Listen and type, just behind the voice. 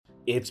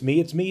It's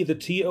me, the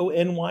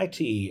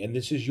TONYT, and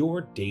this is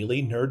your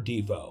Daily Nerd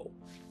Devo.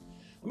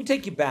 Let me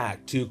take you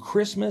back to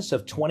Christmas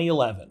of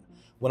 2011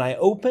 when I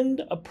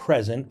opened a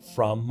present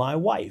from my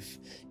wife.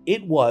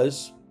 It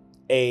was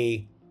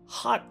a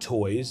Hot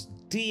Toys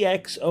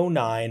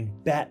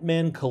DX09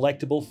 Batman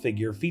collectible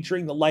figure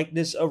featuring the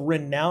likeness of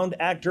renowned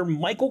actor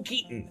Michael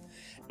Keaton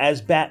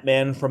as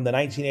Batman from the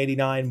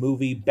 1989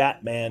 movie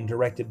Batman,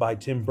 directed by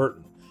Tim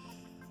Burton.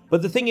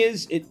 But the thing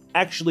is, it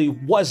actually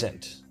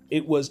wasn't.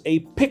 It was a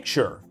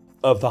picture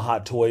of the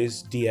Hot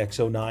Toys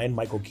DX09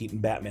 Michael Keaton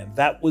Batman.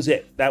 That was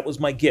it. That was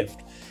my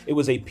gift. It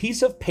was a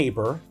piece of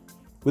paper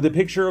with a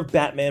picture of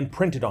Batman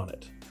printed on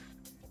it.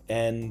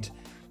 And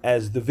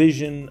as the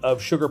vision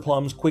of sugar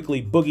plums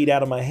quickly boogied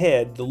out of my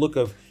head, the look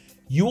of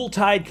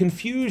Yuletide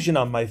confusion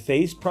on my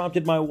face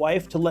prompted my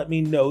wife to let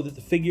me know that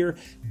the figure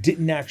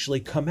didn't actually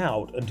come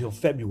out until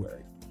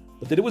February,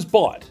 but that it was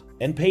bought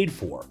and paid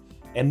for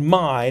and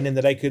mine, and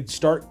that I could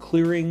start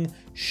clearing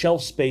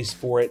shelf space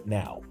for it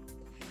now.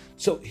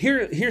 So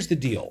here's the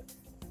deal.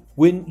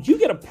 When you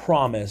get a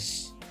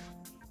promise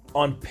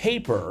on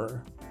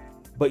paper,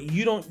 but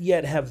you don't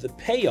yet have the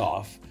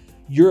payoff,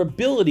 your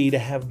ability to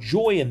have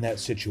joy in that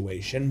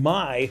situation,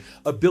 my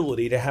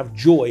ability to have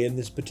joy in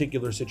this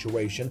particular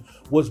situation,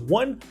 was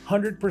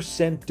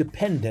 100%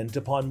 dependent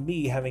upon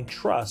me having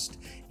trust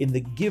in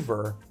the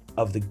giver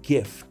of the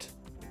gift,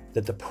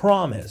 that the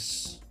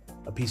promise,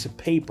 a piece of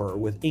paper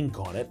with ink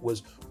on it,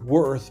 was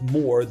worth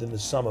more than the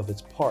sum of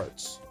its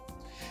parts.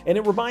 And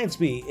it reminds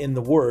me in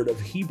the word of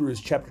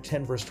Hebrews chapter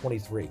 10, verse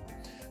 23,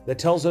 that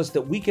tells us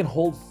that we can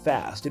hold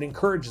fast. It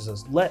encourages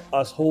us, let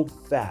us hold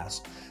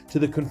fast to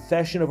the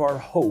confession of our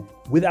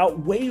hope without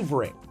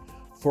wavering,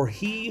 for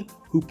he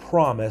who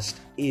promised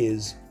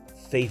is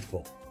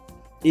faithful.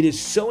 It is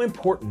so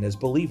important as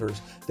believers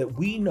that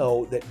we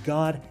know that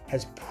God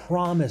has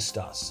promised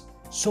us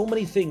so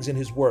many things in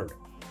his word,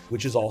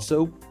 which is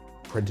also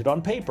printed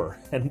on paper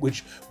and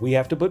which we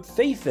have to put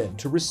faith in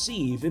to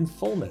receive in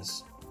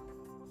fullness.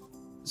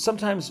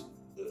 Sometimes,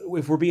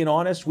 if we're being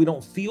honest, we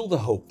don't feel the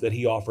hope that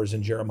he offers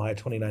in Jeremiah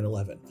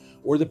 29:11,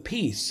 or the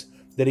peace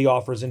that he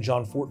offers in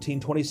John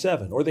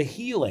 14:27, or the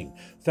healing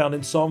found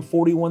in Psalm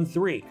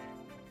 41:3.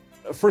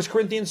 1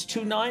 Corinthians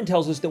 2:9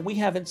 tells us that we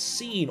haven't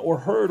seen or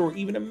heard or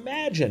even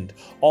imagined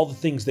all the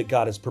things that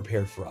God has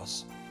prepared for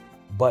us,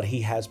 but he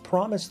has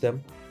promised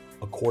them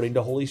according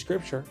to Holy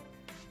Scripture.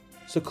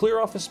 So clear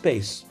off a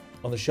space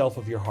on the shelf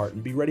of your heart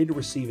and be ready to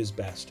receive his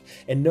best,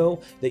 and know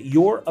that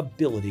your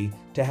ability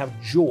to have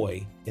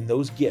joy in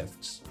those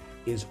gifts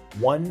is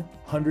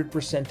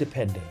 100%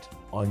 dependent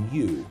on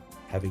you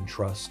having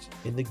trust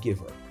in the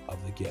giver of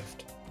the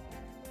gift.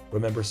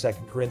 Remember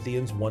 2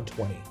 Corinthians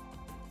 1:20.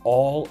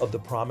 All of the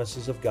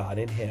promises of God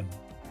in him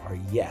are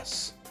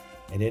yes,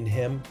 and in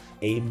him,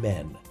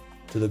 amen,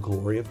 to the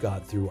glory of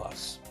God through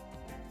us.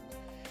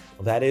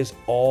 Well, that is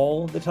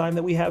all the time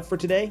that we have for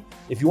today.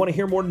 If you want to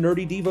hear more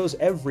Nerdy Devos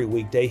every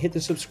weekday, hit the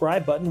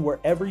subscribe button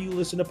wherever you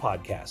listen to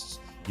podcasts.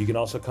 You can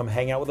also come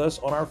hang out with us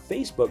on our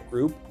Facebook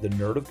group, the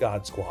Nerd of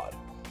God Squad.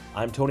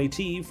 I'm Tony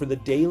T for the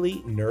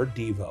Daily Nerd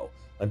Devo.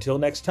 Until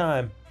next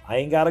time, I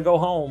ain't gotta go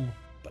home,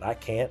 but I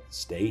can't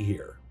stay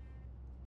here.